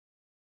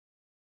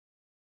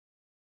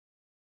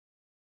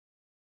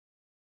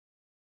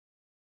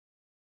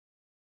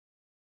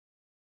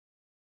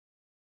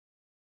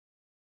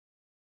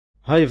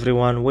Hi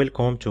everyone,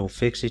 welcome to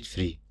Fix It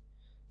Free.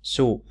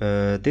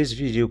 This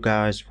video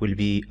guys will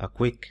be a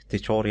quick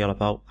tutorial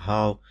about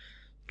how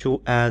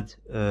to add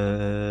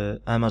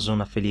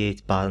Amazon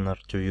affiliate banner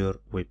to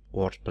your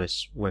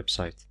WordPress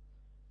website.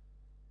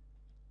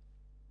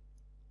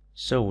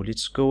 So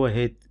let's go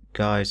ahead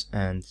guys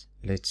and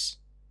let's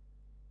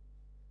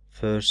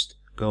first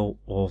go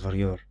over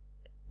your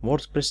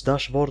WordPress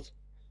dashboard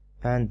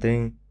and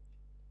then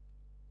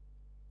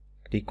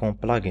click on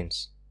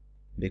plugins,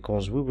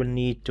 because we will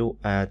need to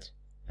add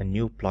a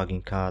new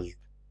plugin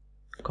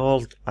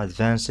called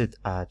Advanced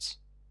Ads,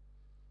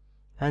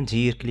 and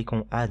here click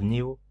on Add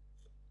New.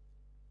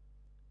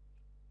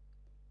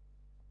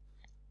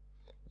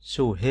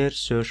 So here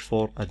search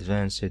for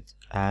Advanced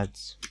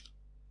Ads.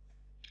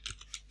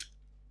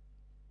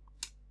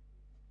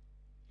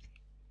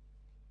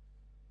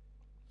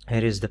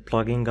 Here is the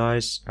plugin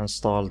guys,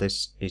 install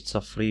this, it's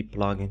a free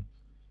plugin.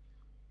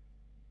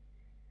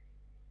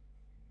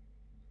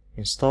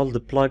 Install the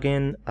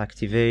plugin,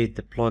 activate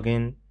the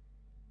plugin.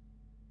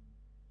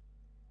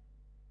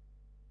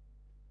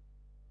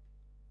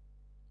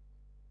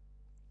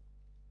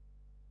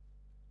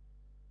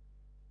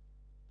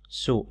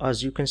 So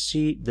as you can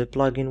see, the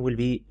plugin will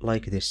be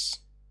like this.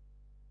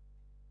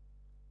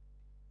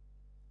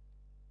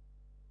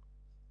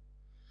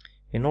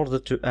 In order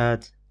to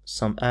add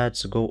some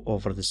ads, go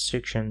over the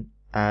section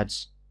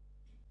Ads.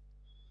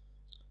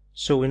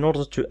 So in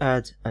order to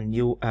add a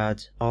new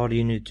ad, all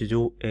you need to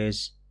do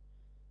is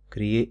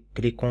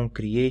click on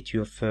Create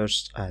your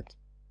first ad.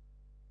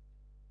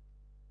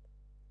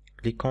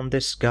 Click on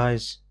this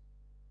guys,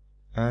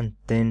 and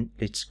then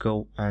let's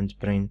go and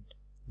print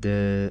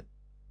the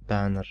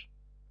banner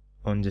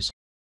on this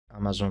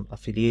Amazon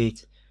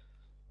affiliate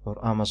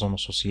or Amazon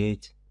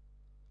associate.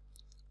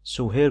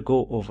 So here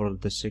go over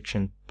the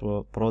section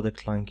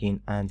product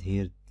linking, and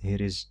here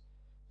is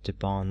the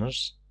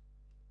banners.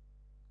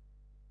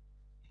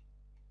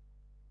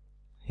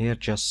 Here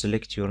just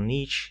select your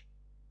niche.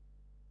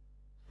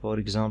 For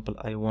example,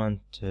 I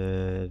want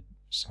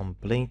some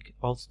blank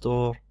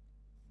outdoor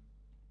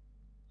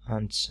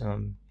and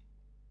some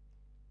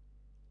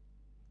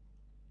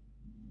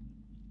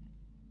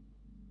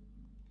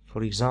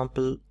for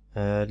example,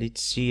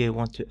 let's see, I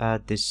want to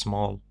add this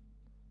small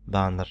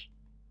banner.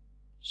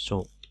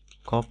 So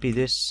copy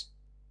this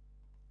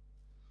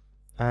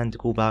and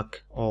go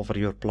back over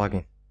your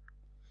plugin.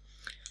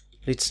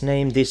 Let's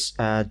name this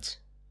ads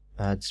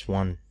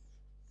 1,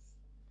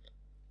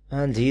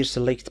 and here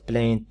select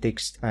plain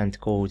text and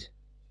code,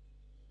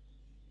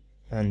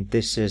 and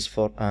this is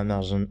for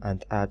Amazon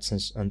and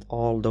AdSense and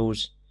all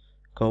those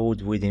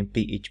code within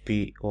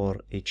PHP or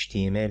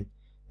HTML.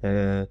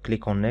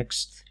 Click on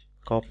next,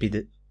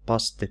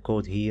 paste the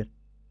code here,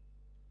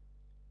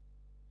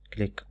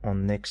 click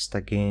on next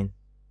again,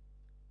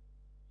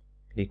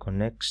 click on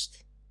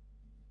next,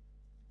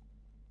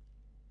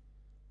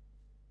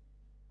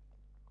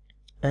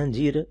 and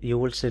here you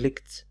will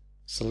select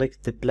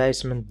the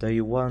placement that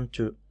you want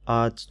to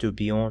add to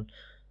be on.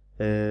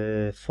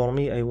 For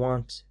me, I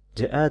want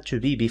the ad to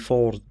be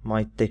before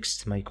my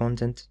text, my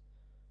content,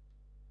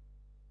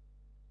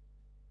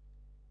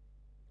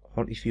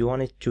 or if you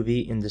want it to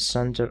be in the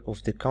center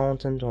of the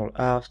content or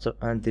after,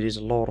 and there is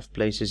a lot of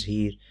places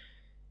here.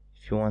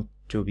 If you want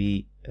to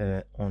be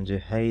on the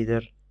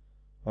header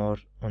or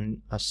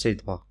on a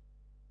sidebar,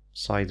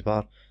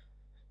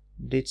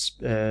 let's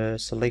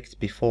select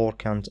before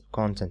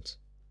content.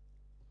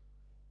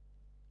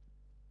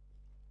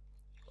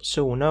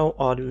 So now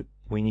all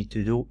we need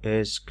to do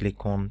is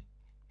click on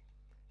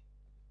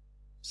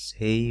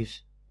save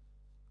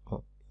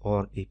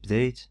or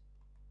update,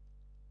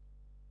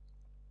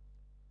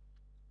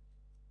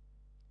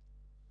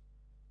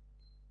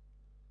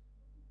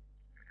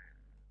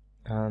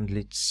 and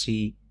let's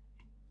see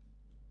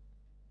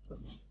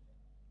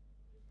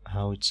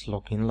how it's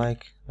looking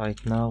like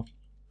right now.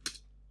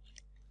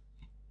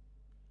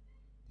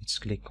 Let's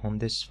click on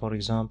this, for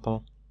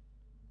example,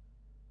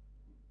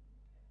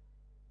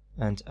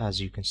 and as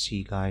you can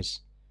see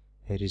guys,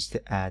 here is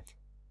the ad.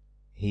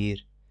 Here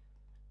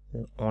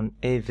on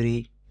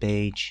every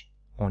page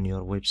on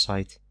your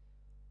website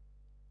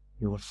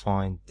you will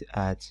find the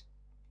ad.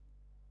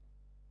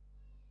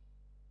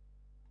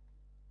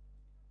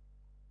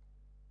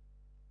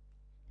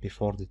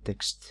 Before the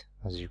text,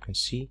 as you can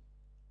see.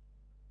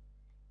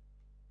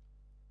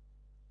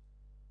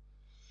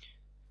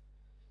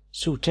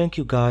 So thank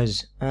you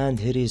guys, and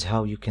here is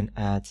how you can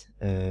add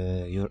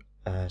your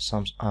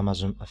some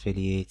Amazon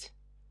affiliate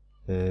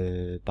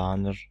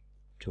banner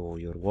to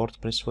your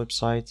WordPress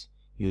website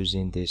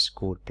using this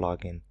cool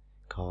plugin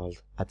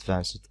called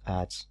Advanced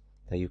Ads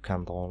that you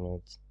can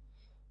download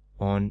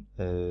on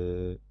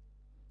the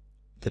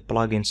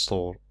plugin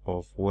store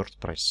of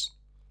WordPress.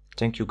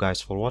 Thank you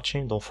guys for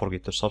watching. Don't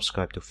forget to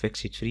subscribe to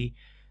Fix It Free,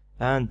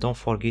 and don't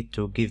forget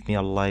to give me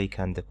a like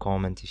and a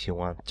comment if you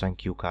want.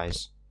 Thank you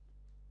guys.